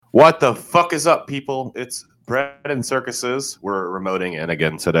What the fuck is up, people? It's Bread and Circuses. We're remoting in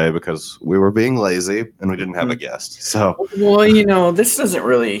again today because we were being lazy and we didn't have a guest. So, Well, this doesn't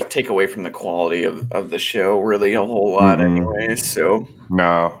really take away from the quality of the show really a whole lot anyway. So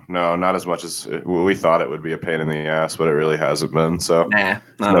no, not as much as we thought it would be a pain in the ass, but it really hasn't been. So, not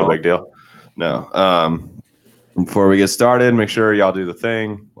no big deal. No. Before we get started, make sure y'all do the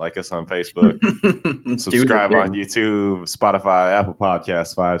thing. Like us on Facebook. Subscribe on YouTube, Spotify, Apple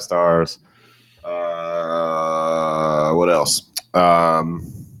Podcasts, 5 stars. What else?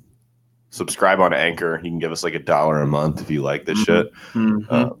 Subscribe on Anchor. You can give us like $1 a month if you like this shit.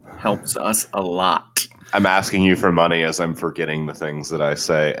 Helps us a lot. I'm asking you for money as I'm forgetting the things that I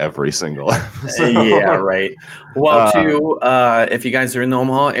say every single episode. Yeah, right. Well, if you guys are in the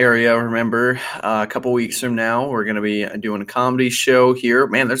Omaha area, remember a couple weeks from now, we're going to be doing a comedy show here.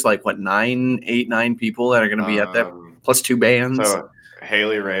 Man, there's like, 9 people that are going to be at that, plus 2 bands. So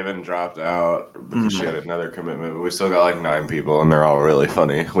Haley Raven dropped out because she had another commitment, but we still got like 9 people, and they're all really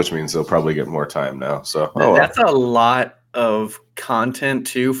funny, which means they'll probably get more time now. So that's a lot of content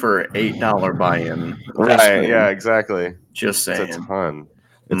too for $8 buy-in. Right? Yeah, exactly. Just saying, it's a ton.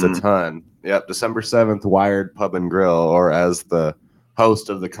 It's a ton. Yep. December 7th, Wired Pub and Grill, or as the host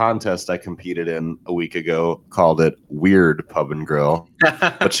of the contest I competed in a week ago called it, Weird Pub and Grill.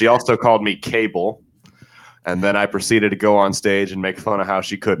 But she also called me Cable. And then I proceeded to go on stage and make fun of how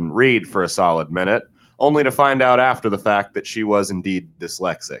she couldn't read for a solid minute, only to find out after the fact that she was indeed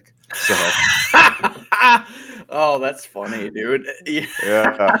dyslexic. So. Oh, that's funny, dude.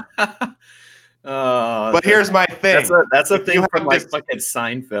 Yeah. But here's my thing. That's a thing from like fucking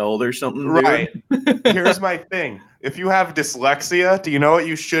Seinfeld or something, dude. Right. Here's my thing. If you have dyslexia, do you know what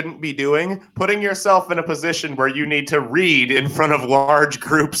you shouldn't be doing? Putting yourself in a position where you need to read in front of large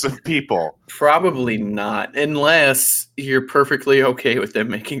groups of people. Probably not, unless you're perfectly okay with them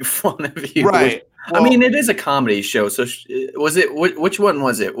making fun of you. Right. Well, I mean, it is a comedy show. So was it? Which one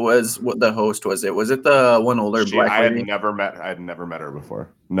was it? Was what the host was it? Was it the one older black lady? I had never met her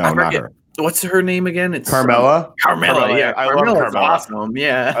before. No, not her. What's her name again? It's Carmela. Carmela, yeah. I love Carmela. Awesome.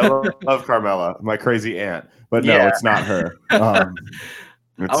 Yeah. I love Carmela, my crazy aunt. But no, it's not her. It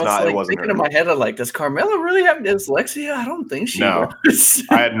wasn't thinking her. In my head, I'm like, does Carmela really have dyslexia? I don't think she does.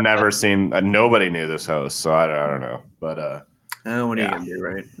 I had never seen. Nobody knew this host, so I don't know. But what are you gonna do,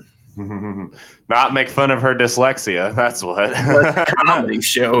 right? Not make fun of her dyslexia. That's what. It's a comedy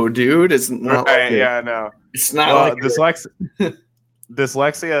show, dude. It's not. Right, yeah, no. It's not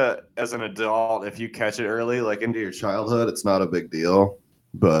dyslexia as an adult. If you catch it early, like into your childhood, it's not a big deal.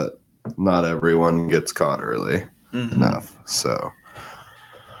 But not everyone gets caught early enough. So.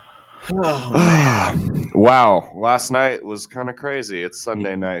 Oh, wow. Last night was kind of crazy. It's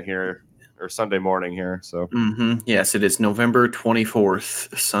Sunday night here. Or Sunday morning here, so yes, it is November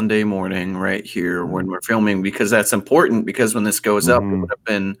 24th, Sunday morning, right here when we're filming, because that's important. Because when this goes up, it would have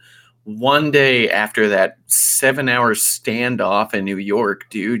been one day after that 7-hour standoff in New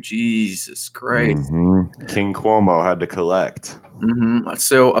York, dude. Jesus Christ, King Cuomo had to collect.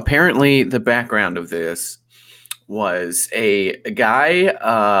 So apparently, the background of this was a guy,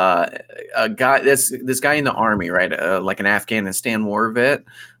 this guy in the army, right? Like an Afghanistan war vet.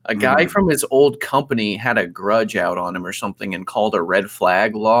 A guy from his old company had a grudge out on him or something and called a red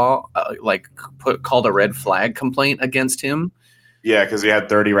flag called a red flag complaint against him. Yeah, because he had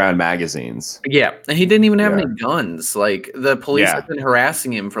 30-round magazines. Yeah, and he didn't even have any guns. Like the police have been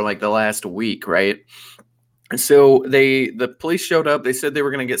harassing him for like the last week, right? So the police showed up. They said they were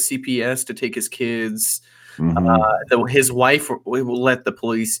going to get CPS to take his kids. His wife will let the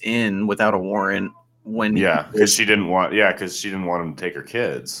police in without a warrant. Because she didn't want him to take her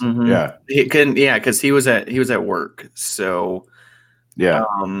kids. He couldn't. Yeah, because he was at work. So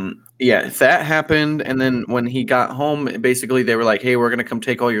if that happened, and then when he got home, basically they were like, "Hey, we're gonna come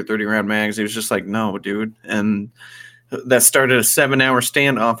take all your 30-round mags." He was just like, "No, dude," and that started a 7-hour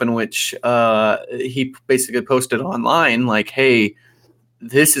standoff in which he basically posted online like, "Hey,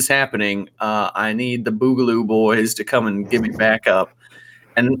 this is happening. I need the Boogaloo boys to come and give me backup."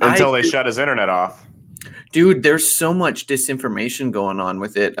 And until they shut his internet off. Dude, there's so much disinformation going on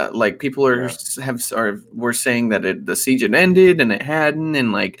with it. Like people were saying that the siege had ended and it hadn't,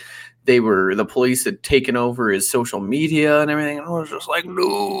 and like the police had taken over his social media and everything. And I was just like,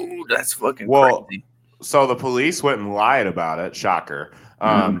 dude, that's fucking crazy. So the police went and lied about it. Shocker.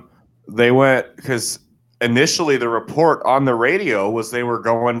 They went because initially the report on the radio was they were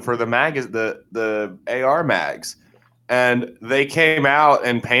going for the AR mags. And they came out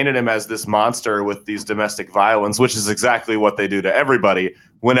and painted him as this monster with these domestic violence, which is exactly what they do to everybody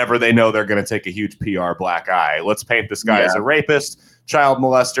whenever they know they're going to take a huge PR black eye. Let's paint this guy as a rapist, child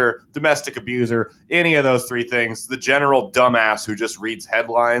molester, domestic abuser, any of those three things. The general dumbass who just reads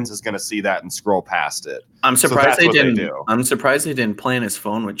headlines is going to see that and scroll past it. I'm surprised they didn't. I'm surprised they didn't plant his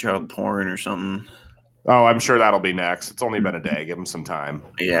phone with child porn or something. Oh, I'm sure that'll be next. It's only been a day. Give him some time.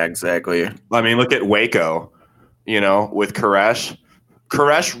 Yeah, exactly. I mean, look at Waco, with Koresh.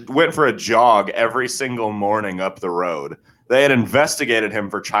 Koresh went for a jog every single morning up the road. They had investigated him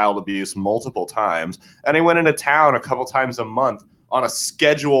for child abuse multiple times, and he went into town a couple times a month on a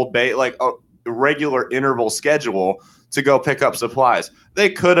scheduled like a regular interval schedule to go pick up supplies. They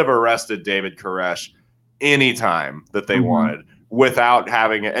could have arrested David Koresh anytime that they wanted without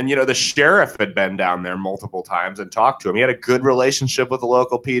having it. And, the sheriff had been down there multiple times and talked to him. He had a good relationship with the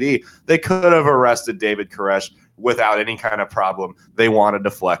local PD. They could have arrested David Koresh without any kind of problem. They wanted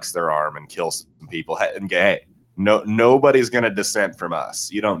to flex their arm and kill some people. And hey, nobody's going to dissent from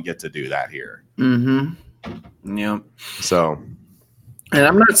us. You don't get to do that here. Mm-hmm. Yeah. So. And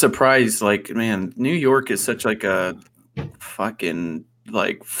I'm not surprised. Like, man, New York is such like a fucking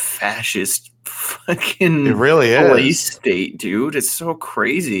fascist fucking it really police state, dude. It's so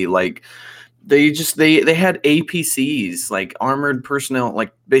crazy. Like they had APCs, like armored personnel,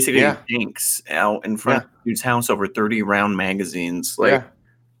 like basically tanks out in front of dude's house over 30 round magazines. Like,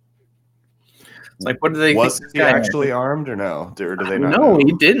 like what do they? Was he actually armed or no? Or do they not? No,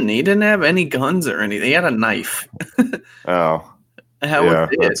 he didn't. He didn't have any guns or anything. He had a knife. Oh. How was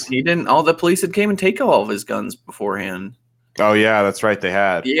it? He didn't. All the police had came and take all of his guns beforehand. Oh yeah, that's right. They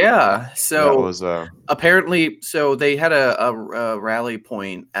had. Yeah. So that was, apparently, so they had a rally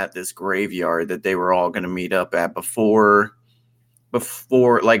point at this graveyard that they were all going to meet up at before,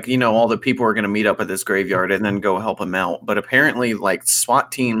 like all the people were going to meet up at this graveyard and then go help him out. But apparently, like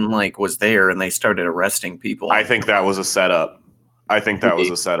SWAT team was there and they started arresting people. I think that was a setup.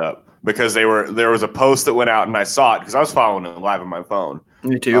 Because there was a post that went out and I saw it because I was following it live on my phone.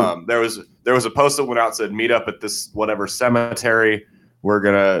 Me too. There was a post that went out and said, meet up at this whatever cemetery. We're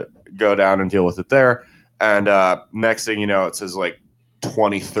going to go down and deal with it there. And next thing you know, it says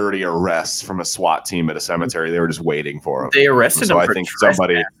 20, 30 arrests from a SWAT team at a cemetery. They were just waiting for him. They arrested him for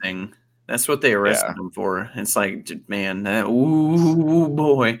trespassing. That's what they arrested him for. It's like, man, ooh,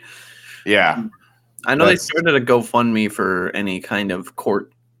 boy. Yeah. I know they started a GoFundMe for any kind of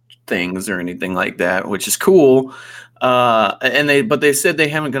court things or anything like that, which is cool. But they said they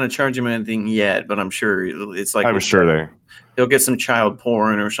haven't going to charge him anything yet, but I'm sure it's like, they'll get some child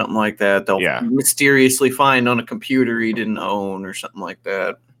porn or something like that. They'll mysteriously find on a computer he didn't own or something like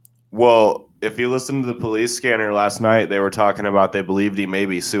that. Well, if you listen to the police scanner last night, they were talking about they believed he may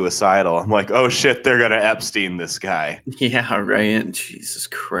be suicidal. I'm like, oh shit, they're going to Epstein this guy. Yeah, right. Jesus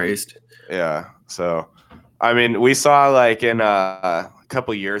Christ. Yeah. So, I mean, we saw in a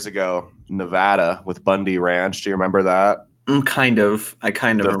couple years ago, Nevada with Bundy Ranch. Do you remember that? Kind of. I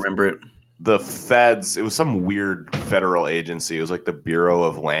kind of remember it. The feds, it was some weird federal agency. It was like the Bureau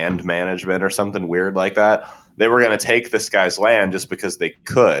of Land Management or something weird like that. They were going to take this guy's land just because they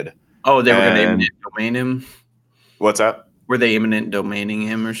could. Oh, they were going to eminent domain him? What's that? Were they eminent domaining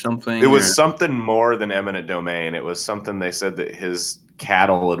him or something? It was something more than eminent domain. It was something they said that his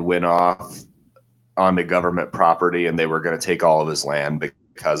cattle had went off onto government property and they were going to take all of his land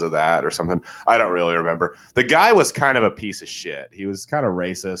because of that or something. I don't really remember. The guy was kind of a piece of shit. He was kind of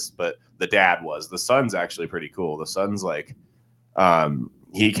racist, but the dad was. The son's actually pretty cool. The son's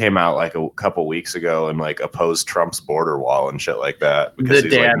he came out a couple weeks ago and opposed Trump's border wall and shit like that. The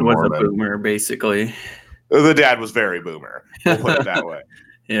dad was a boomer, basically. The dad was very boomer. We'll put it that way.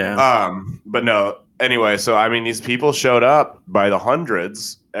 Yeah. But no. Anyway, so I mean, these people showed up by the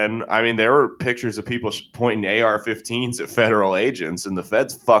hundreds, and I mean, there were pictures of people pointing AR-15s at federal agents, and the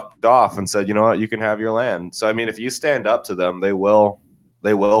feds fucked off and said, you know what, you can have your land. So I mean, if you stand up to them, they will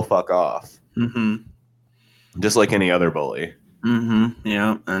fuck off. Mm-hmm. Just like any other bully. Mm-hmm.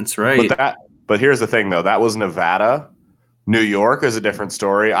 Yeah, that's right. But here's the thing, though. That was Nevada. New York is a different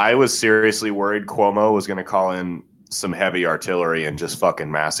story. I was seriously worried Cuomo was going to call in some heavy artillery and just fucking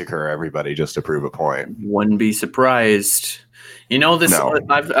massacre everybody just to prove a point. Wouldn't be surprised.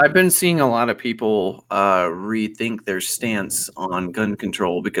 I've been seeing a lot of people rethink their stance on gun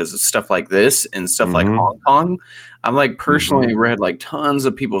control because of stuff like this and stuff like Hong Kong. I'm personally read tons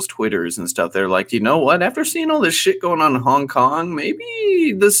of people's Twitters and stuff. They're like, you know what? After seeing all this shit going on in Hong Kong,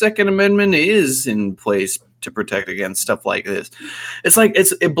 maybe the Second Amendment is in place to protect against stuff like this.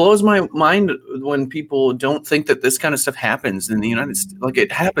 It blows my mind when people don't think that this kind of stuff happens in the United States.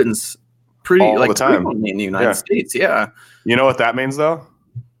 It happens pretty all like the time frequently in the United States. Yeah. You know what that means, though?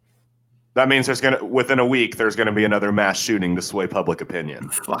 That means within a week, there's gonna be another mass shooting to sway public opinion.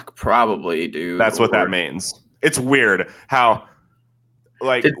 Fuck, probably, dude. That's what that means. It's weird how,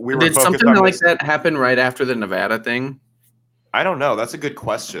 like, did something like that happen right after the Nevada thing? I don't know. That's a good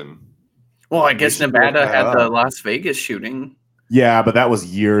question. Well, I guess Nevada had the Las Vegas shooting. Yeah, but that was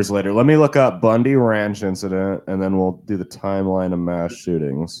years later. Let me look up Bundy Ranch incident, and then we'll do the timeline of mass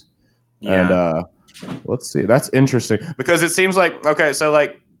shootings. Yeah. And let's see. That's interesting because it seems like, okay, so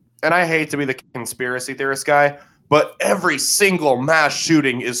like, and I hate to be the conspiracy theorist guy, but every single mass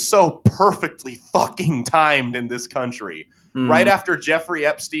shooting is so perfectly fucking timed in this country. Right after Jeffrey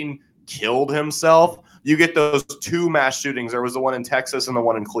Epstein killed himself, you get those 2 mass shootings. There was the one in Texas and the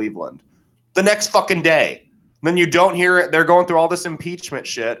one in Cleveland. The next fucking day. Then you don't hear it. They're going through all this impeachment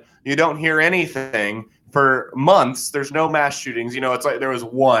shit. You don't hear anything for months. There's no mass shootings. You know, it's like there was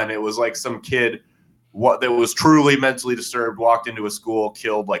one. It was like some kid that was truly mentally disturbed, walked into a school,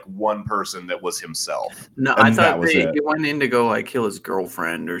 killed like one person that was himself. No, I thought he went in to go like kill his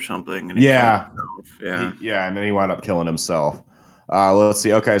girlfriend or something. And yeah. And then he wound up killing himself. Let's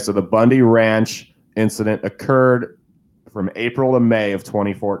see. Okay, so the Bundy Ranch incident occurred from April to May of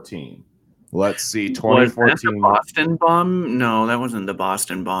 2014. Let's see, 2014. Was that the Boston bomb? No, that wasn't the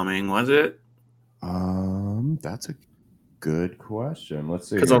Boston bombing, was it? That's a good question. Let's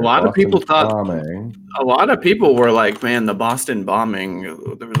see. Because a lot of people were like, man, the Boston bombing,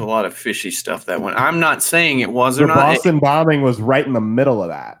 there was a lot of fishy stuff that went. I'm not saying it was or not. The Boston bombing was right in the middle of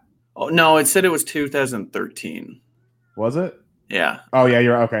that. Oh, no, it said it was 2013. Was it? Yeah. Oh, yeah,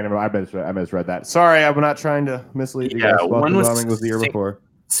 you're okay. Never mind. I misread that. Sorry, I'm not trying to mislead you guys. Boston bombing was the year before.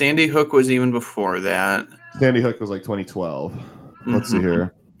 Sandy Hook was even before that. Sandy Hook was like 2012. Let's see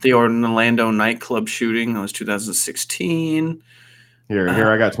here. The Orlando nightclub shooting, that was 2016. Here,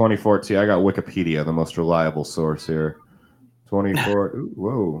 I got 2014. I got Wikipedia, the most reliable source here.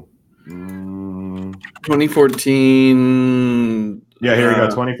 2014. Yeah, here we go.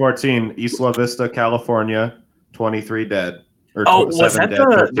 2014, Isla Vista, California. 23 dead. Was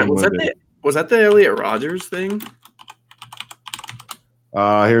that the Elliot Rogers thing?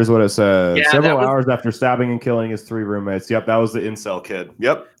 Here's what it says. Yeah, several hours after stabbing and killing his 3 roommates. Yep, that was the incel kid.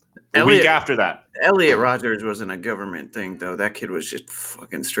 Yep. A week after that. Elliot Rogers wasn't a government thing, though. That kid was just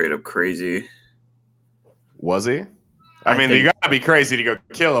fucking straight up crazy. Was he? I mean, you gotta be crazy to go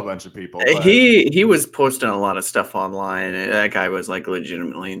kill a bunch of people. But... He was posting a lot of stuff online. That guy was like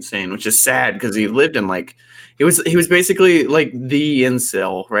legitimately insane, which is sad because he lived in like he was basically like the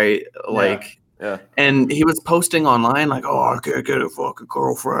incel, right? Like. Yeah. And he was posting online like, "Oh, I can't get a fucking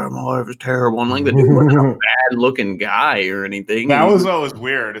girlfriend. My life is terrible." And like the dude wasn't a bad looking guy or anything. That was always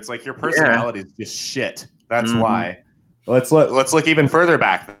weird. It's like your personality is just shit. That's why. Let's look even further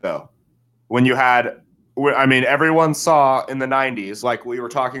back though. When you had, I mean, everyone saw in the 90s, like we were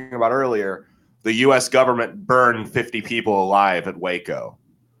talking about earlier, the U.S. government burned 50 people alive at Waco.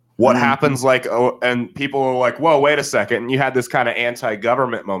 What happens? Like, and people were like, "Whoa, wait a second!" And you had this kind of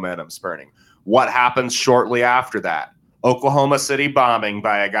anti-government momentum spurning. What happens shortly after that? Oklahoma City bombing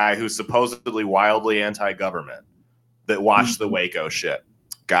by a guy who's supposedly wildly anti-government that watched the Waco shit.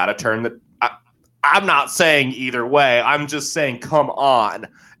 Gotta turn the... I'm not saying either way. I'm just saying, come on.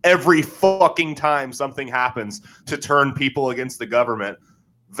 Every fucking time something happens to turn people against the government,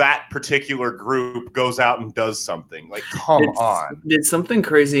 that particular group goes out and does something. Like, come on. Did something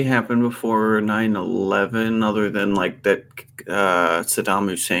crazy happen before 9/11 other than like that Saddam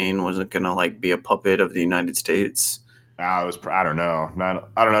Hussein wasn't going to like be a puppet of the United States? I don't know.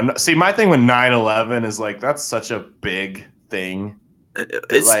 I don't know. See, my thing with 9/11 is like, that's such a big thing.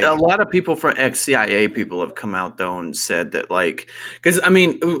 It's like, a lot of people from ex-CIA people have come out though and said that like, because I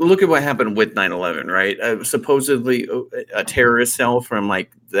mean, look at what happened with 9/11, right? Supposedly a terrorist cell from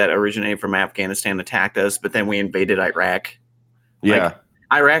like that originated from Afghanistan attacked us, but then we invaded Iraq. Yeah, like,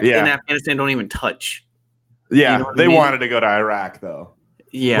 Iraq and Afghanistan don't even touch. Yeah, you know they wanted to go to Iraq though.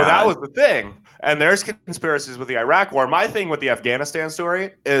 Yeah, but that was the thing. And there's conspiracies with the Iraq war. My thing with the Afghanistan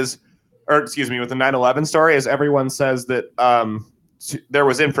story is, or excuse me, with the 9/11 story is everyone says that there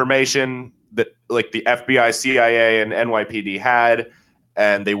was information that like the FBI, CIA, and NYPD had,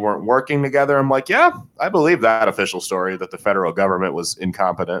 and they weren't working together. I'm like, yeah, I believe that official story that the federal government was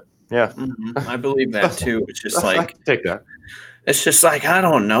incompetent. Yeah, I believe that too. It's just like take that. It's just like I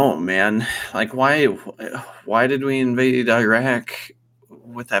don't know, man. Like why did we invade Iraq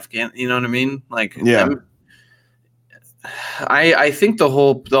with Afghan? You know what I mean? Like yeah. I think the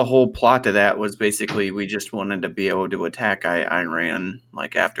whole plot to that was basically we just wanted to be able to attack Iran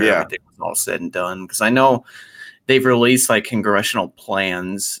like after everything was all said and done, because I know they've released like congressional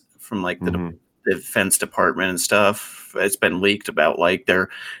plans from like the Defense Department and stuff. It's been leaked about like their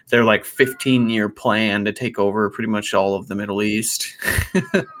like 15-year plan to take over pretty much all of the Middle East,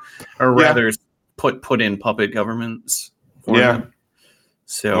 or rather put in puppet governments. For them.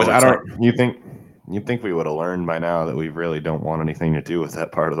 So I don't. You think we would have learned by now that we really don't want anything to do with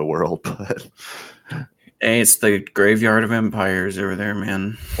that part of the world, but hey, it's the graveyard of empires over there,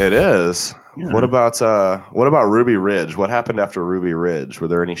 man. It is. Yeah. What about Ruby Ridge? What happened after Ruby Ridge? Were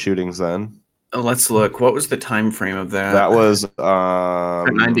there any shootings then? Let's look. What was the time frame of that? That was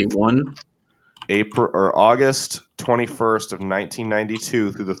 91. August 21st of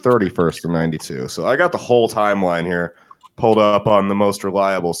 1992 through the 31st of 92. So I got the whole timeline here pulled up on the most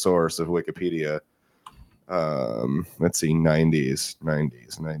reliable source of Wikipedia. Let's see, 90s.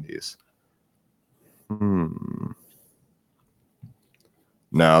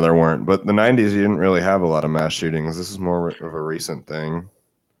 No, there weren't. But the 90s, you didn't really have a lot of mass shootings. This is more of a recent thing.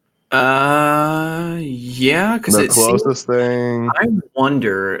 Yeah, because the closest thing. I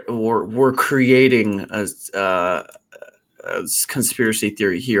wonder, we're creating a conspiracy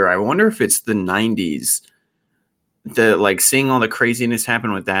theory here. I wonder if it's the 90s. Like seeing all the craziness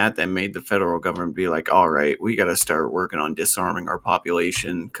happen with that made the federal government be like, all right, we got to start working on disarming our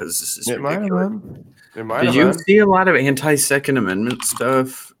population because this is ridiculous. Did you see a lot of anti-Second Amendment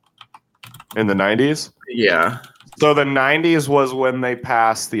stuff in the 90s? Yeah. So the 90s was when they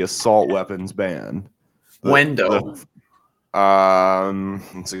passed the assault weapons ban. When though?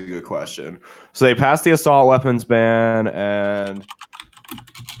 That's a good question. So they passed the assault weapons ban and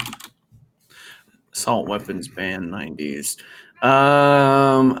assault weapons ban 90s.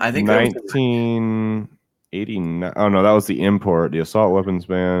 I think 1989. Oh no, that was the import. The assault weapons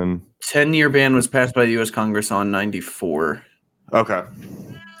ban. 10-year ban was passed by the U.S. Congress on 94. Okay.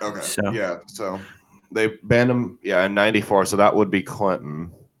 So they banned them. Yeah, in 94. So that would be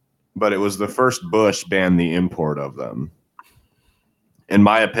Clinton, but it was the first Bush banned the import of them. In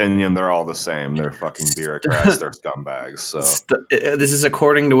my opinion, they're all the same. They're fucking bureaucrats. They're scumbags. So this is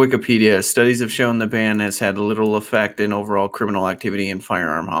according to Wikipedia. Studies have shown the ban has had little effect in overall criminal activity and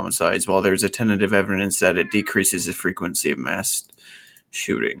firearm homicides, while there's a tentative evidence that it decreases the frequency of mass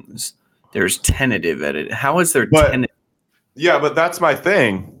shootings. There's tentative edit. How is there tentative? Yeah, but that's my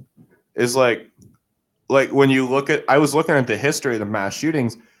thing. Is like when you look at, I was looking at the history of the mass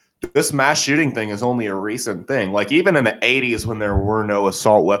shootings. This mass shooting thing is only a recent thing. Like even in the 80s when there were no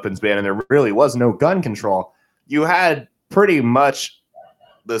assault weapons ban and there really was no gun control, you had pretty much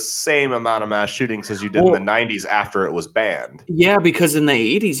the same amount of mass shootings as you did in the 90s after it was banned. Yeah, because in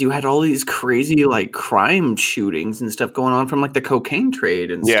the 80s you had all these crazy like crime shootings and stuff going on from like the cocaine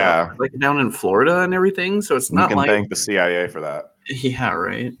trade and stuff, like down in Florida and everything. So it's not like thank the CIA for that. Yeah,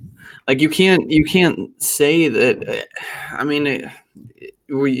 right. Like you can't say that. I mean,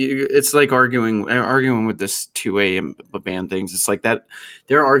 it's like arguing with this 2A ban things. It's like that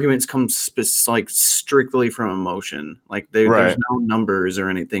their arguments come like strictly from emotion. Like there's no numbers or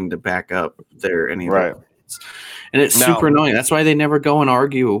anything to back up any of it. And it's super annoying. That's why they never go and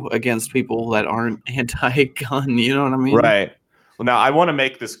argue against people that aren't anti-gun. You know what I mean? Right. Well, now I want to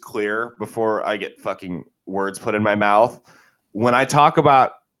make this clear before I get fucking words put in my mouth. When I talk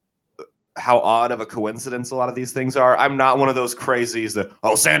about how odd of a coincidence a lot of these things are, I'm not one of those crazies that,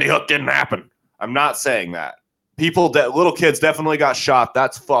 Sandy Hook didn't happen. I'm not saying that. Little kids definitely got shot.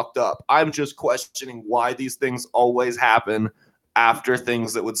 That's fucked up. I'm just questioning why these things always happen after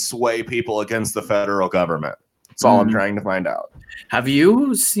things that would sway people against the federal government. That's all I'm trying to find out. Have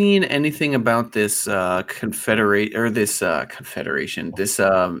you seen anything about this confederation? This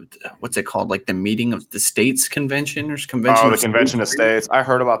what's it called? Like the meeting of the states convention or convention? Oh, the convention of states. I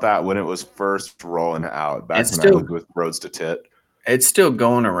heard about that when it was first rolling out back when I was with Roads to Tit. It's still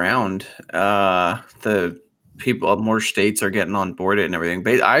going around. The people, more states are getting on board it and everything.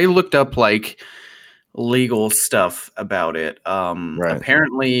 But I looked up like legal stuff about it.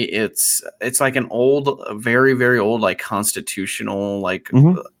 Apparently it's like an old, very, very old, like constitutional, like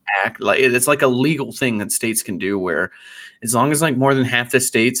act. Like it's like a legal thing that states can do where as long as like more than half the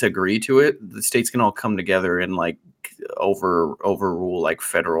states agree to it, the states can all come together and like overrule like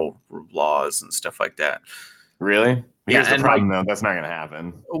federal laws and stuff like that. Really? Here's the problem, though. That's not going to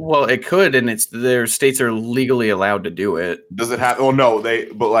happen. Well, it could, and their states are legally allowed to do it. Does it happen? Well, no,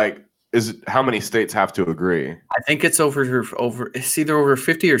 how many states have to agree? I think it's over. It's either over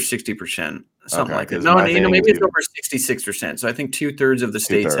 50 or 60%, something like that. No, maybe it's over 66%. So I think 2/3 of the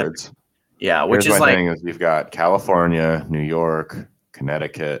states have. Yeah, which is like. Thing is you've got California, New York,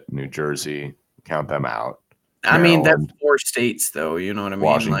 Connecticut, New Jersey. Count them out. I mean, that's 4 states, though. You know what I mean?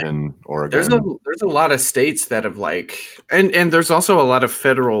 Washington, like, Oregon. There's a lot of states that have like, and there's also a lot of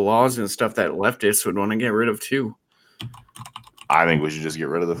federal laws and stuff that leftists would want to get rid of too. I think we should just get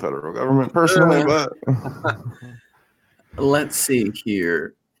rid of the federal government, personally. But let's see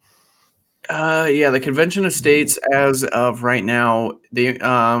here. Yeah, the Convention of States, as of right now,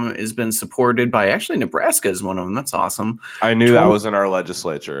 has been supported by actually Nebraska is one of them. That's awesome. I knew that was in our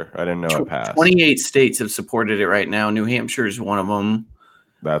legislature. I didn't know it passed. 28 states have supported it right now. New Hampshire is one of them.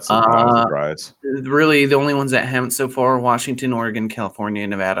 That's not a surprise. Really, the only ones that haven't so far: Washington, Oregon, California,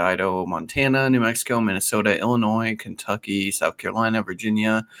 Nevada, Idaho, Montana, New Mexico, Minnesota, Illinois, Kentucky, South Carolina,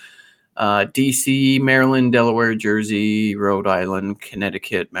 Virginia, DC, Maryland, Delaware, Jersey, Rhode Island,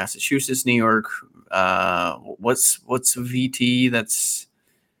 Connecticut, Massachusetts, New York. What's VT? That's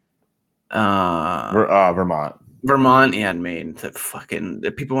Vermont. Vermont and Maine.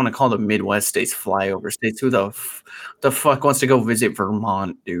 The people want to call the Midwest states flyover states. Who the fuck wants to go visit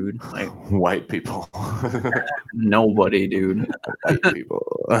Vermont, dude? Like white people. Nobody, dude. White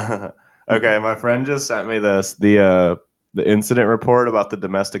people. Okay, my friend just sent me this. The incident report about the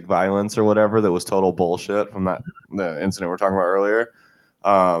domestic violence or whatever that was total bullshit from the incident we're talking about earlier.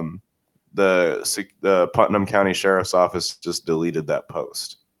 The Putnam County Sheriff's Office just deleted that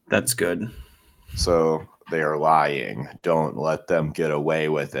post. That's good. So they are lying. Don't let them get away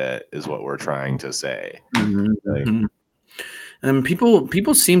with it, is what we're trying to say. Mm-hmm. And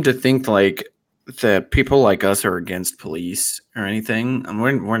people seem to think like that people like us are against police or anything. And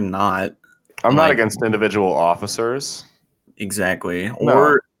we're not. I'm not against individual officers. Exactly. No.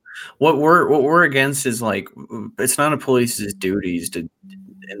 Or what we're against is like, it's not a police's duties to,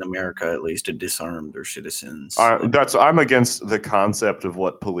 in America at least, to disarm their citizens. I'm against the concept of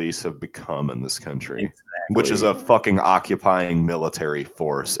what police have become in this country, exactly. Which is a fucking occupying military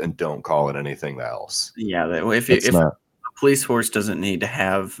force, and don't call it anything else. Yeah, if a police force doesn't need to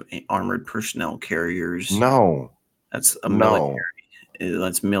have armored personnel carriers, no, that's a military.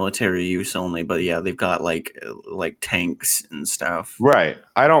 That's military use only, but yeah, they've got like tanks and stuff. Right.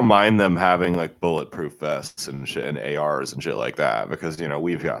 I don't mind them having like bulletproof vests and shit and ARs and shit like that because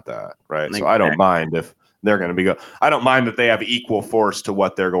we've got that, right? Exactly. So I don't mind if they're going to be I don't mind that they have equal force to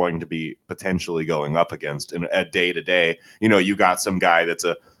what they're going to be potentially going up against in a day to day. You got some guy that's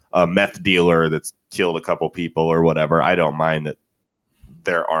a meth dealer that's killed a couple people or whatever. I don't mind that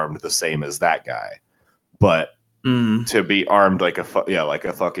they're armed the same as that guy, but to be armed like a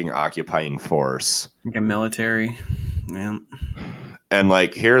fucking occupying force, like a military, yeah. And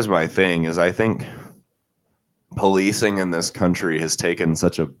like, here's my thing: is I think policing in this country has taken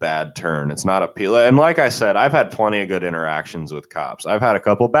such a bad turn. It's not appealing. And like I said, I've had plenty of good interactions with cops. I've had a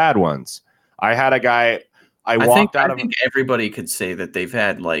couple bad ones. I had a guy. I think everybody could say that they've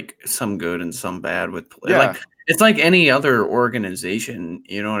had like some good and some bad with like. It's like any other organization,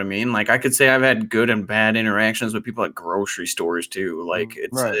 you know what I mean? Like I could say I've had good and bad interactions with people at grocery stores too. Like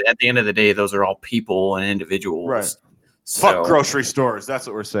it's at the end of the day, those are all people and individuals. Right. So, fuck grocery stores. That's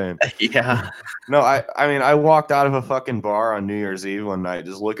what we're saying. Yeah. No, I mean, I walked out of a fucking bar on New Year's Eve one night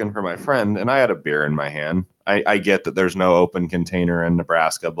just looking for my friend, and I had a beer in my hand. I get that there's no open container in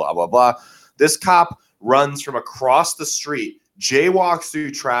Nebraska, blah, blah, blah. This cop runs from across the street, jaywalks through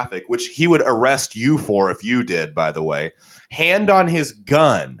traffic, which he would arrest you for if you did, by the way. Hand on his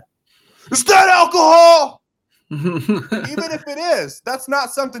gun. Is that alcohol? Even if it is, that's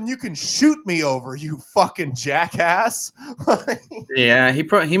not something you can shoot me over, you fucking jackass. Yeah,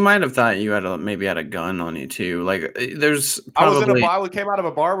 he might have thought you had a gun on you too. Like there's probably... I was in a bar. We came out of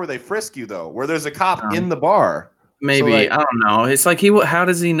a bar where they frisk you though, where there's a cop in the bar. Maybe, so like, I don't know. It's like how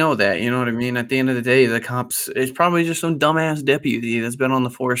does he know that? You know what I mean? At the end of the day, the cops, it's probably just some dumbass deputy that's been on the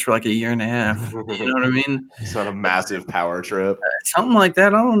force for like a year and a half. You know what I mean? It's not a massive power trip. Something like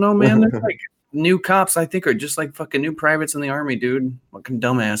that. I don't know, man. There's like new cops, I think, are just like fucking new privates in the army, dude. Fucking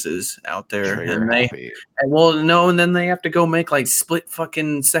dumbasses out there. And then they have to go make like split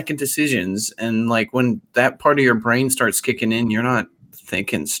fucking second decisions. And like when that part of your brain starts kicking in, you're not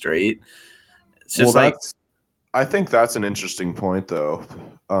thinking straight. It's just I think that's an interesting point, though.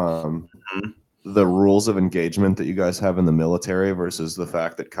 The rules of engagement that you guys have in the military versus the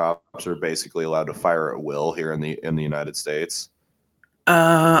fact that cops are basically allowed to fire at will here in the United States.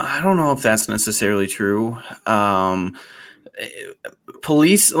 I don't know if that's necessarily true.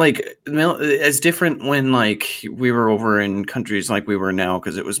 Police, like, it's different when like we were over in countries like we were now,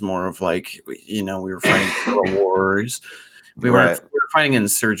 because it was more of like, we were fighting wars. We were fighting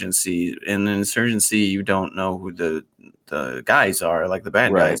insurgency. In insurgency, you don't know who the guys are, like the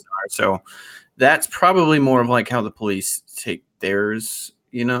bad guys are. So that's probably more of like how the police take theirs,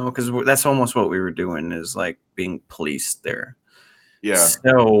 you know, because that's almost what we were doing, is like being policed there. Yeah.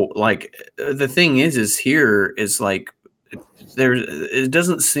 So like the thing is here is like it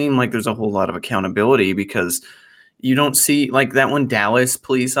doesn't seem like there's a whole lot of accountability, because you don't see like that one Dallas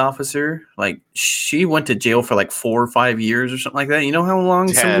police officer, like she went to jail for like 4 or 5 years or something like that. You know how long?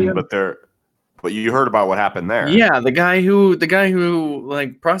 10, but you heard about what happened there. Yeah, the guy who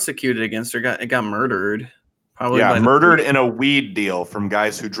like prosecuted against her got murdered. Probably murdered in a weed deal from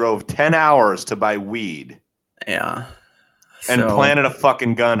guys who drove 10 hours to buy weed. Yeah. And planted a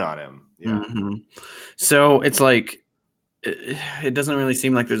fucking gun on him. Yeah. Mm-hmm. So it's like, it doesn't really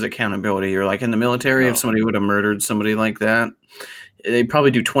seem like there's accountability. Or like in the military, if somebody would have murdered somebody like that, they'd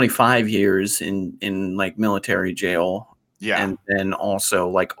probably do 25 years in like military jail. Yeah. And then also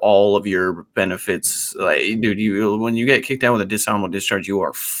like all of your benefits, like, dude, when you get kicked out with a dishonorable discharge, you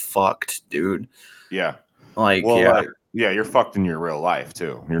are fucked, dude. Yeah. Like, you're fucked in your real life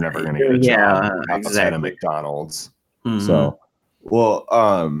too. You're never going to get a job outside of McDonald's. Mm-hmm. So,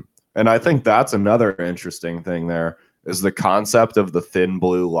 and I think that's another interesting thing there is the concept of the thin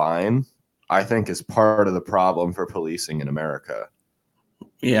blue line, I think is part of the problem for policing in America.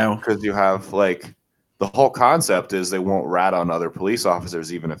 Yeah. Because you have like, the whole concept is they won't rat on other police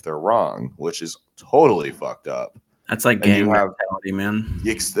officers even if they're wrong, which is totally fucked up. That's like gang mentality, man.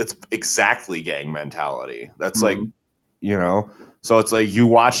 It's exactly gang mentality. That's like, you know, so it's like you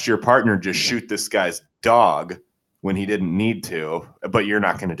watched your partner just shoot this guy's dog when he didn't need to, but you're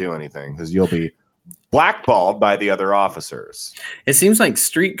not going to do anything because you'll be blackballed by the other officers. It seems like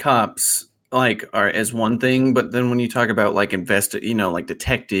street cops like are as one thing, but then when you talk about like like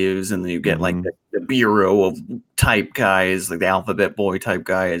detectives, and then you get like the bureau of type guys, like the alphabet boy type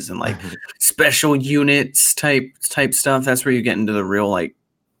guys, and like special units type stuff, that's where you get into the real like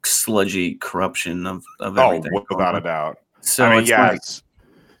sludgy corruption of everything. Without a doubt. So I mean,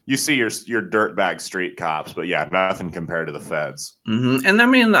 you see your dirtbag street cops, but yeah, nothing compared to the feds. Mm-hmm. And I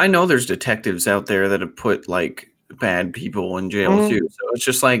mean, I know there's detectives out there that have put like bad people in jail too. So it's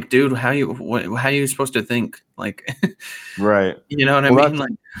just like, dude, how are you supposed to think? Like, right? You know what I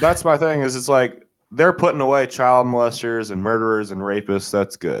mean? That's my thing. Is it's like they're putting away child molesters and murderers and rapists.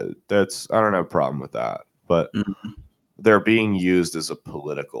 That's good. I don't have a problem with that. But they're being used as a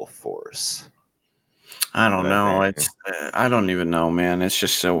political force. I don't know. I don't even know, man. It's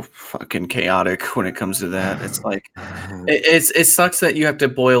just so fucking chaotic when it comes to that. It's like, it sucks that you have to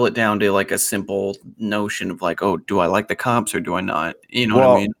boil it down to like a simple notion of like, oh, do I like the cops or do I not? You know what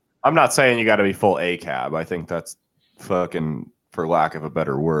I mean? I'm not saying you got to be full ACAB. I think that's fucking, for lack of a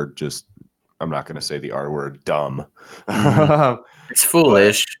better word, just, I'm not going to say the R word, dumb. It's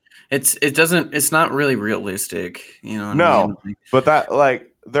foolish. It's not really realistic. You know what I mean? But that, like,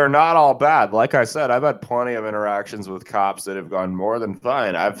 they're not all bad. Like I said, I've had plenty of interactions with cops that have gone more than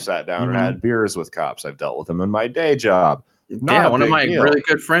fine. I've sat down and had beers with cops. I've dealt with them in my day job. One of my really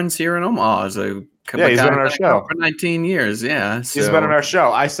good friends here in Omaha is he's been on our show for 19 years. Yeah, he's been on our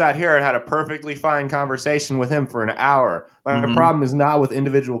show. I sat here and had a perfectly fine conversation with him for an hour. My problem is not with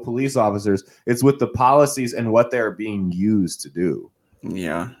individual police officers. It's with the policies and what they're being used to do.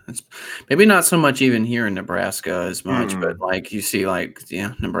 Yeah, it's maybe not so much even here in Nebraska as much, but like you see, like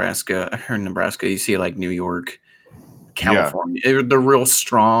Nebraska, you see like New York, California, they're real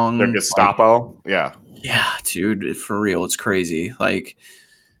strong. They're Gestapo, yeah, dude, for real, it's crazy. Like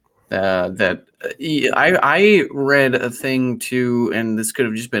that, I read a thing too, and this could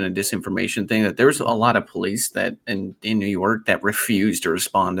have just been a disinformation thing, that there's a lot of police that in New York that refused to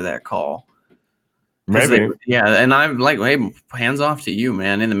respond to that call. Maybe. And I'm like, hey, hands off to you,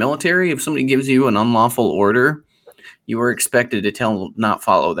 man. In the military, if somebody gives you an unlawful order, you are expected to not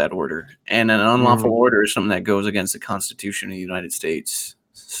follow that order. And an unlawful order is something that goes against the Constitution of the United States.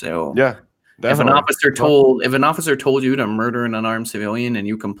 So yeah, if an officer told you to murder an unarmed civilian and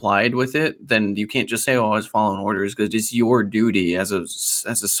you complied with it, then you can't just say, "Oh, I was following orders," because it's your duty as a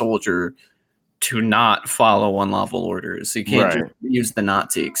soldier to not follow unlawful orders. So you can't just use the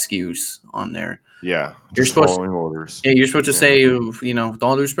Nazi excuse on there. Yeah, you're supposed following orders. Yeah, you're supposed to say, with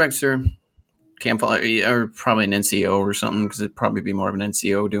all due respect, sir, can't follow, or probably an NCO or something, because it'd probably be more of an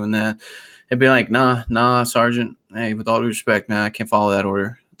NCO doing that. It'd be like, nah, Sergeant. Hey, with all due respect, I can't follow that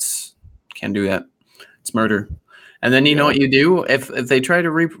order. Can't do that. It's murder. And then you know what you do if they try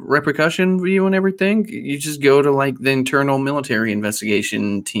to repercussion you and everything, you just go to like the internal military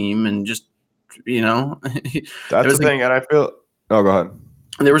investigation team and just that's the thing. And I feel. Oh, go ahead.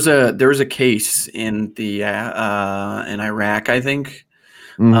 There was a case in the in Iraq, I think.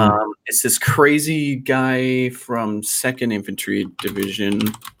 It's this crazy guy from 2nd Infantry Division.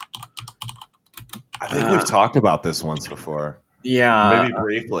 I think we've talked about this once before. Yeah. Maybe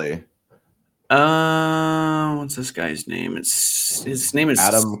briefly. What's this guy's name? His name is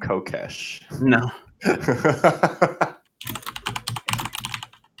Adam Kokesh. No.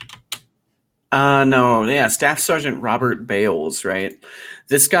 No, yeah, Staff Sergeant Robert Bales, right?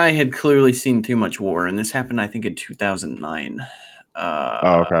 This guy had clearly seen too much war, and this happened, I think, in 2009.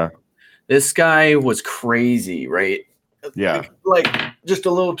 Okay. This guy was crazy, right? Yeah. Like just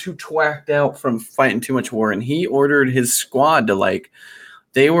a little too twacked out from fighting too much war, and he ordered his squad to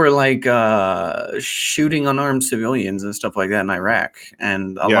they were shooting unarmed civilians and stuff like that in Iraq,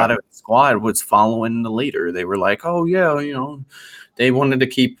 and a lot of the squad was following the leader. They were like, "Oh yeah, they wanted to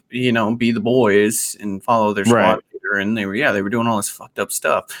keep, be the boys and follow their squad leader," and they were doing all this fucked up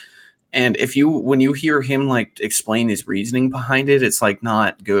stuff. And when you hear him explain his reasoning behind it, it's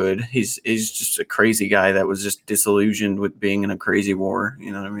not good. He's just a crazy guy that was just disillusioned with being in a crazy war.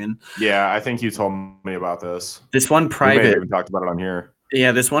 You know what I mean? Yeah, I think you told me about this. This one private, we may have even talked about it on here.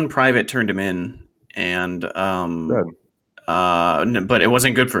 Yeah, this one private turned him in, and but it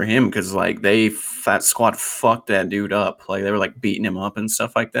wasn't good for him because that squad fucked that dude up. They were beating him up and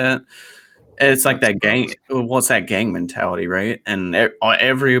stuff like that. It's that gang. What's that gang mentality, right? And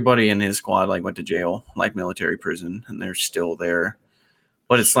everybody in his squad went to jail, military prison, and they're still there.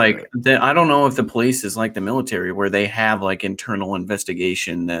 But it's I don't know if the police is like the military, where they have internal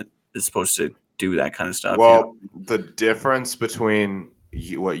investigation that is supposed to do that kind of stuff. Well, the difference between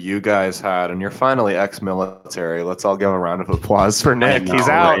what you guys had, and you're finally ex-military. Let's all give a round of applause for Nick. He's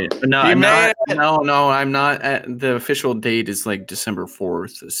out. Right? No, I'm not. The official date is December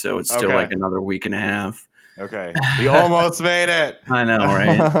 4th, so it's still another week and a half. Okay, you almost made it. I know,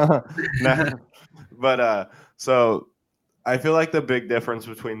 right? But so I feel like the big difference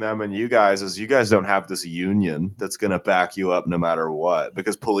between them and you guys is you guys don't have this union that's going to back you up no matter what,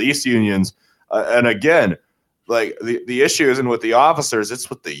 because police unions, and again, the issue isn't with the officers, it's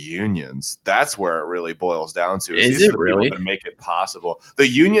with the unions. That's where it really boils down to. Is it really? To make it possible. The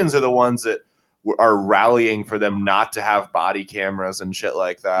unions are the ones that are rallying for them not to have body cameras and shit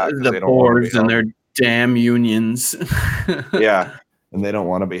like that. The boards and their damn unions. Yeah. And they don't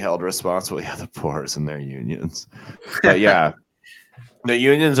want to be held responsible. Yeah, the boards and their unions. But yeah. The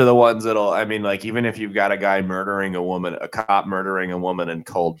unions are the ones that'll, even if you've got a guy murdering a woman, a cop murdering a woman in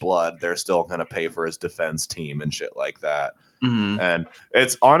cold blood, they're still going to pay for his defense team and shit like that. Mm-hmm. And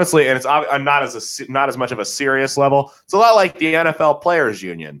it's honestly, and it's not as much of a serious level. It's a lot like the NFL Players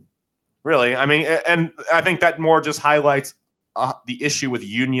Union, really. And I think that more just highlights the issue with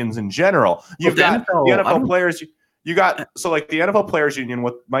unions in general. You've got the NFL players. The NFL Players Union.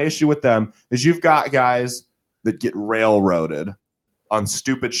 What my issue with them is, you've got guys that get railroaded on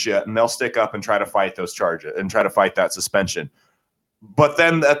stupid shit, and they'll stick up and try to fight those charges and try to fight that suspension. But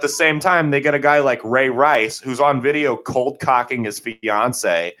then at the same time, they get a guy like Ray Rice, who's on video cold cocking his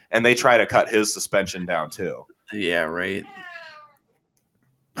fiance, and they try to cut his suspension down too. Yeah, right.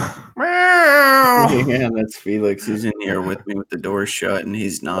 Yeah, that's Felix. He's in here with me with the door shut, and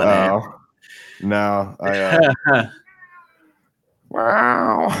he's not. No,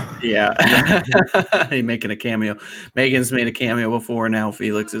 Wow. Yeah. He's making a cameo. Megan's made a cameo before. Now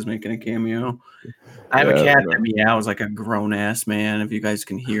Felix is making a cameo. I have a cat that meows like a grown ass man. If you guys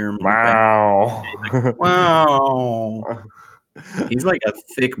can hear him. Wow. Wow. He's like a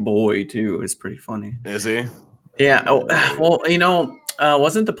thick boy too. It's pretty funny. Is he? Yeah. Oh, well,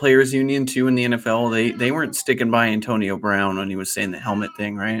 wasn't the players union too in the NFL? They weren't sticking by Antonio Brown when he was saying the helmet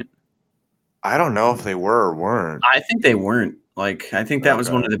thing, right? I don't know if they were or weren't. I think they weren't. I think that was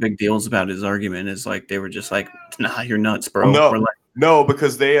one of the big deals about his argument, is they were just nah, you're nuts, bro. No,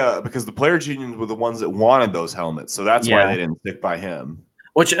 because the players unions were the ones that wanted those helmets, so that's why they didn't stick by him.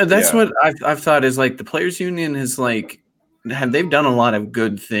 Which what I've thought is the players union is they've done a lot of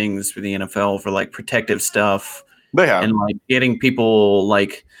good things for the NFL for protective stuff. They have, and getting people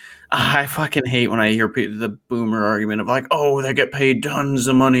I fucking hate when I hear the boomer argument of oh, they get paid tons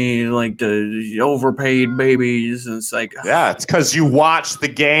of money, the overpaid babies. And it's yeah, it's because you watch the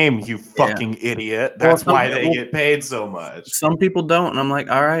game, you fucking idiot. That's why they get paid so much. Some people don't, and I'm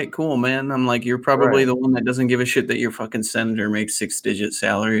all right, cool, man. I'm you're probably the one that doesn't give a shit that your fucking senator makes 6-digit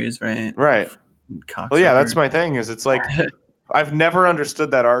salaries, right? Right. Well, yeah, that's my thing. Is it's I've never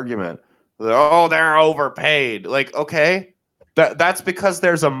understood that argument. Oh, they're overpaid. Okay. That's because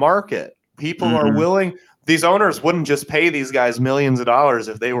there's a market. People are willing. These owners wouldn't just pay these guys millions of dollars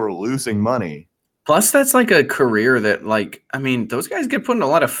if they were losing money. Plus, that's like a career that, like, I mean, those guys get put in a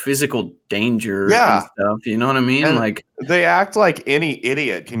lot of physical danger and stuff. You know what I mean? And like, they act like any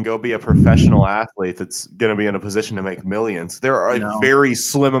idiot can go be a professional athlete that's going to be in a position to make millions. There are a very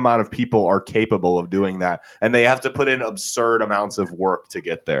slim amount of people are capable of doing that, and they have to put in absurd amounts of work to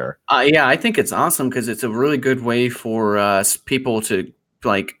get there. Yeah, I think it's awesome because it's a really good way for people to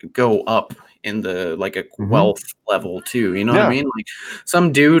like go up in the like a wealth level too. You know what I mean? Like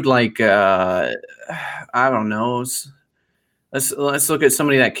some dude like I don't know. Let's look at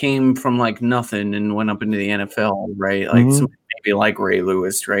somebody that came from like nothing and went up into the NFL, right? Like maybe like Ray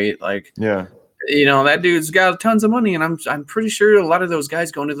Lewis, right? Like you know, that dude's got tons of money, and I'm pretty sure a lot of those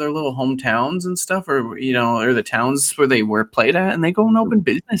guys go into their little hometowns and stuff, or you know, or the towns where they were played at, and they go and open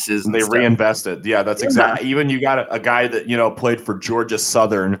businesses. And they reinvest it. Yeah, that's exactly. Even you got a guy that played for Georgia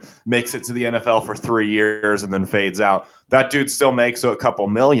Southern, makes it to the NFL for 3 years, and then fades out. That dude still makes a couple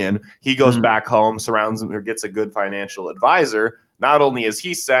million. He goes back home, surrounds him, or gets a good financial advisor. Not only is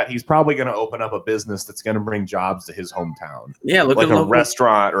he set, he's probably going to open up a business that's going to bring jobs to his hometown. Yeah, look like at a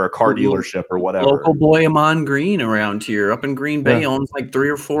restaurant or a car dealership or whatever. Local boy Amon Green around here, up in Green Bay, owns like 3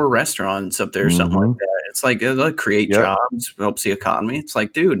 or 4 restaurants up there, something like that. It's like it'll create jobs, helps the economy. It's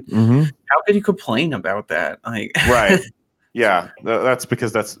like, dude, how could you complain about that? Like, right. Yeah, that's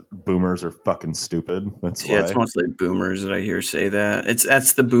because boomers are fucking stupid. That's why. It's mostly boomers that I hear say that.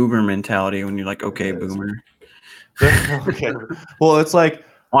 That's the boomer mentality when you're like, okay, boomer. Okay. Well, it's like,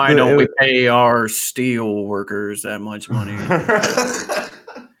 why don't we pay our steel workers that much money?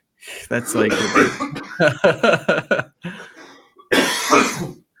 That's like,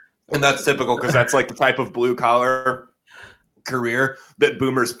 and that's typical because that's like the type of blue collar career that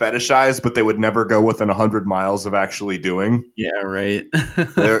boomers fetishize, but they would never go within 100 miles of actually doing. Yeah, right.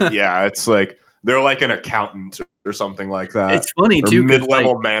 It's like they're like an accountant or something like that. It's funny too,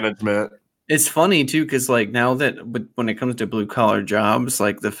 mid-level management. It's funny too, because like now that when it comes to blue collar jobs,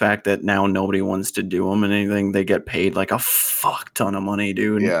 like the fact that now nobody wants to do them and anything, they get paid like a fuck ton of money,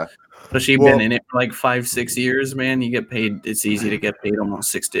 dude. Yeah. Especially been in it for like 5-6 years, man. You get paid. It's easy to get paid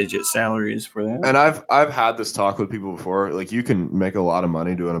almost 6-digit salaries for that. And I've had this talk with people before. Like you can make a lot of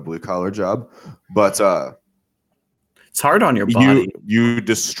money doing a blue collar job, but it's hard on your body. You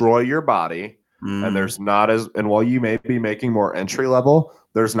destroy your body, and there's not and while you may be making more entry level,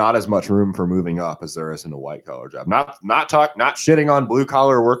 there's not as much room for moving up as there is in a white collar job. Not shitting on blue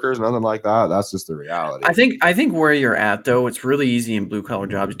collar workers, nothing like that. That's just the reality. I think where you're at though, it's really easy in blue collar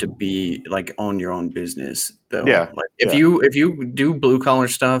jobs to be like own your own business though. Yeah. Like if you do blue collar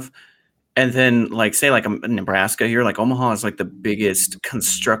stuff, and then like say like Nebraska here, like Omaha is like the biggest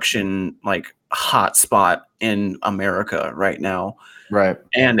construction like hot spot in America right now. Right.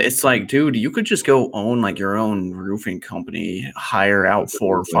 And it's like, dude, you could just go own like your own roofing company, hire out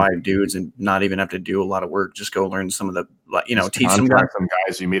 4 or 5 dudes and not even have to do a lot of work. Just go learn some of the, teach some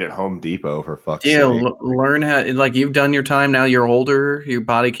guys you meet at Home Depot for fuck's sake. Learn how, like you've done your time. Now you're older. Your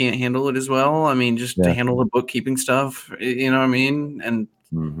body can't handle it as well. I mean, just to handle the bookkeeping stuff, you know what I mean? And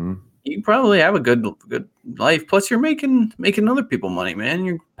you probably have a good life. Plus you're making other people money, man.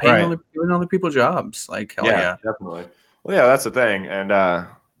 You're paying other people jobs. Like, hell yeah. Definitely. Well, yeah, that's the thing. And I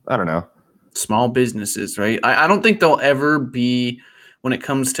don't know. Small businesses, right? I don't think they'll ever be, when it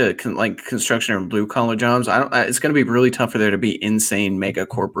comes to construction or blue collar jobs, it's going to be really tough for there to be insane mega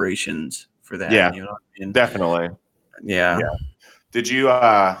corporations for that. Yeah, you know what I mean? Definitely. Yeah. Did you,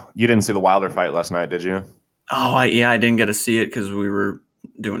 you didn't see the Wilder fight last night, did you? Oh, I didn't get to see it because we were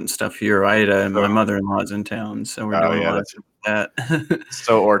doing stuff here. I had my mother-in-law's in town, so we're doing a lot of that.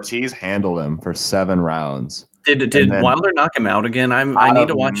 So Ortiz handled him for 7 rounds. Did Wilder knock him out again? I need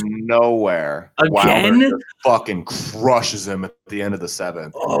to watch nowhere. Again? Wilder fucking crushes him at the end of the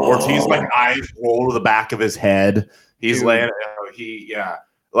 7th. Ortiz eyes roll to the back of his head. He's laying.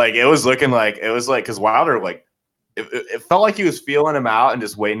 Like it was looking like because Wilder it felt like he was feeling him out and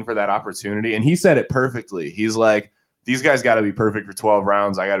just waiting for that opportunity. And he said it perfectly. He's like, these guys got to be perfect for 12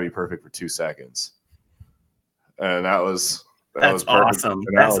 rounds. I got to be perfect for 2 seconds. And that's awesome.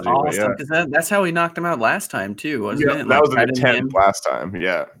 That's awesome because that's how he knocked him out last time too, wasn't it? That was in the 10th last time.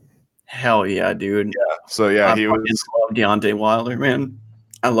 Yeah. Hell yeah, dude. Yeah. So yeah, he was love Deontay Wilder, man.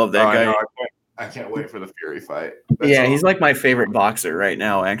 I love that guy. I can't wait for the Fury fight. He's like my favorite boxer right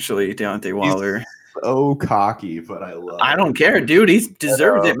now. Actually, Deontay Wilder. He's so cocky, but I love. I don't care, dude. He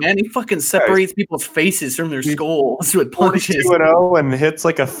deserves it, man. He fucking separates people's faces from their skulls with punches. 2-0 and hits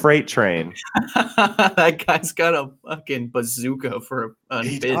like a freight train. That guy's got a fucking bazooka for a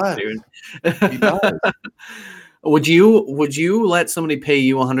bit, dude. He does. Would you let somebody pay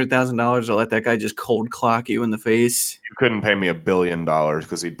you $100,000 to let that guy just cold clock you in the face? You couldn't pay me $1 billion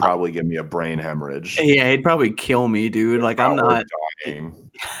because he'd probably give me a brain hemorrhage. Yeah, he'd probably kill me, dude. Like I'm not dying.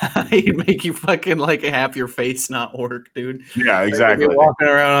 He'd make you fucking like half your face not work, dude. Yeah, exactly. Like, walking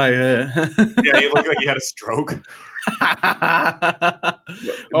around like yeah, you look like you had a stroke.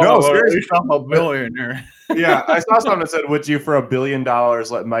 No, seriously, I'm a billionaire. Yeah, I saw something that said, "Would you, for $1 billion,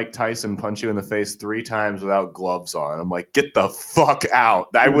 let Mike Tyson punch you in the face 3 times without gloves on?" I'm like, get the fuck out!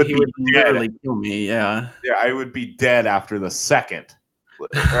 I would he be would dead. literally kill me. Yeah, yeah, I would be dead after the second. Or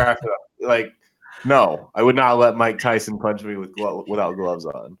after like, no, I would not let Mike Tyson punch me without gloves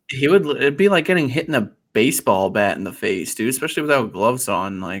on. It'd be like getting hit in a baseball bat in the face, dude. Especially without gloves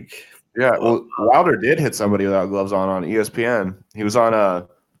on. Like, yeah, well, Wilder did hit somebody without gloves on ESPN. He was on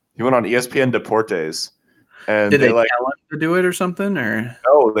he went on ESPN Deportes. And did they tell him to do it or something? Or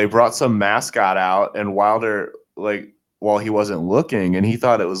no, they brought some mascot out, and Wilder, like, while he wasn't looking, and he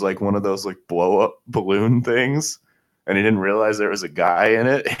thought it was like one of those like blow up balloon things, and he didn't realize there was a guy in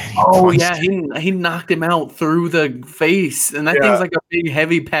it. He knocked him out through the face, and that thing's like a big,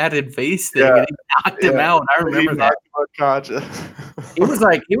 heavy, padded face thing. And he knocked him out. I remember that. He was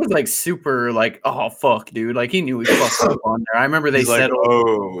like super like, oh fuck, dude. Like he knew he fucked up on there. I remember they said,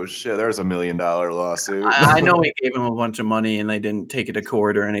 oh shit, there's $1 million lawsuit. I know he gave him a bunch of money and they didn't take it to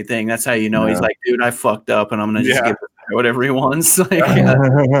court or anything. That's how you know he's like, dude, I fucked up and I'm gonna just give him whatever he wants. Like,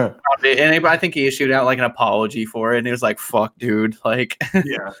 and I think he issued out like an apology for it, and he was like, fuck, dude. Like,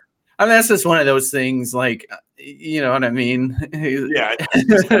 yeah. I mean, that's just one of those things, like, you know what I mean? Yeah.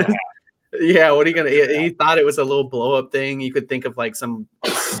 Yeah, what are you gonna? He thought it was a little blow up thing. You could think of like some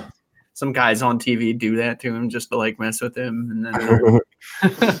guys on TV do that to him just to like mess with him, and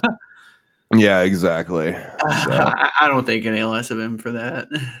then. Yeah, exactly. So. I don't think any less of him for that.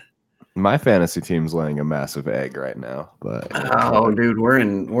 My fantasy team's laying a massive egg right now, but dude, we're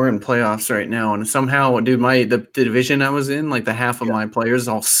in playoffs right now, and somehow, dude, the division I was in, like the half of my players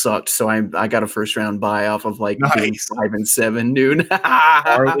all sucked, so I got a first round bye off of like being 5 and 7, dude.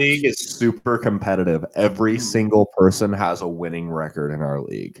 Our league is super competitive. Every single person has a winning record in our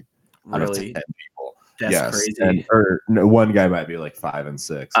league. Really? Out of 10 people. That's crazy. One guy might be like 5 and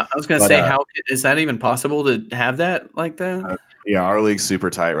 6. I was gonna say, how is that even possible to have that like that? Yeah, our league's super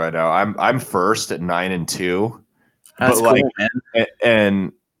tight right now. I'm first at 9 and 2. That's but cool,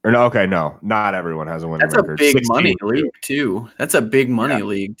 man. No, not everyone has a winning record. That's a big money league too. That's a big money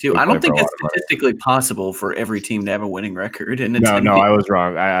league too. I don't think it's statistically possible for every team to have a winning record. And no, I was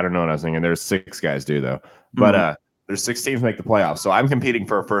wrong. I don't know what I was thinking. There's 6 guys do though, but there's 6 teams make the playoffs. So I'm competing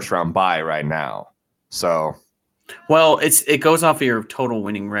for a first round bye right now. So, well, it goes off of your total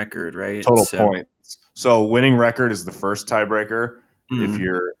winning record, right? Total points. So winning record is the first tiebreaker.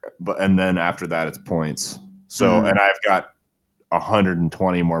 And then after that it's points. So and I've got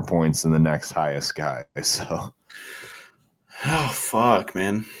 120 more points than the next highest guy. So, oh fuck,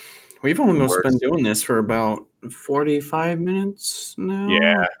 man, we've almost been doing this for about 45 minutes now.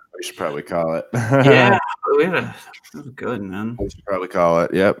 Yeah, we should probably call it. Yeah, that was good, man. We should probably call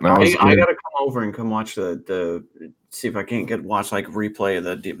it. Yep. I gotta come over and come watch the see if I can't watch like replay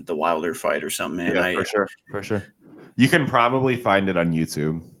of the Wilder fight or something, man. Yeah, for sure. You can probably find it on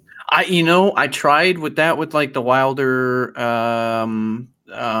YouTube. I tried with like the Wilder when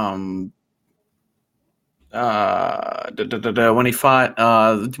he fought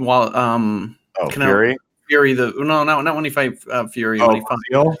Fury? Fury not when he fought Fury,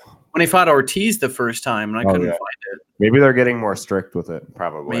 when he fought Ortiz the first time, and I couldn't find it. Maybe they're getting more strict with it,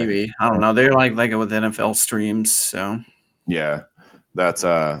 probably. Maybe. I don't know. They're like with NFL streams, so yeah. That's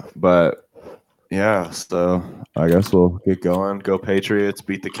but yeah, so I guess we'll get going. Go Patriots,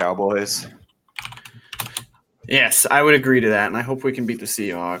 beat the Cowboys. Yes, I would agree to that, and I hope we can beat the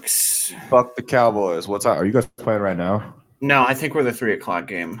Seahawks. Fuck the Cowboys. What's up? Are you guys playing right now? No, I think we're the 3:00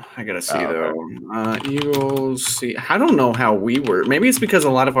 game. I gotta see though. Eagles. See, I don't know how we were. Maybe it's because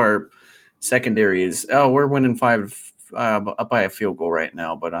a lot of our secondary is. Oh, we're winning 5 up by a field goal right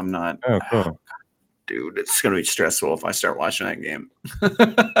now, but I'm not. Oh, cool. Dude, it's gonna be stressful if I start watching that game.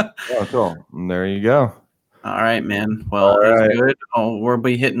 Oh, cool. There you go. All right, man. Well, it's good. We'll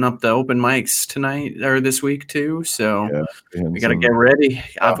be hitting up the open mics tonight or this week too. So we gotta get ready.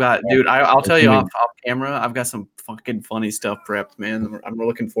 I've got, dude. I'll tell you off camera. I've got some fucking funny stuff prepped, man. I'm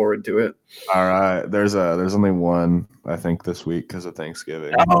looking forward to it. All right. There's only one I think this week because of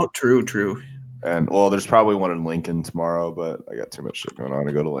Thanksgiving. Oh, true. And there's probably one in Lincoln tomorrow, but I got too much shit going on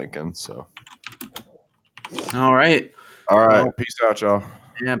to go to Lincoln. So. All right. Peace out, y'all.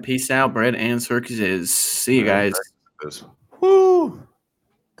 Yeah, peace out, bread and circuses. See you guys. Woo!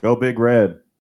 Go Big Red.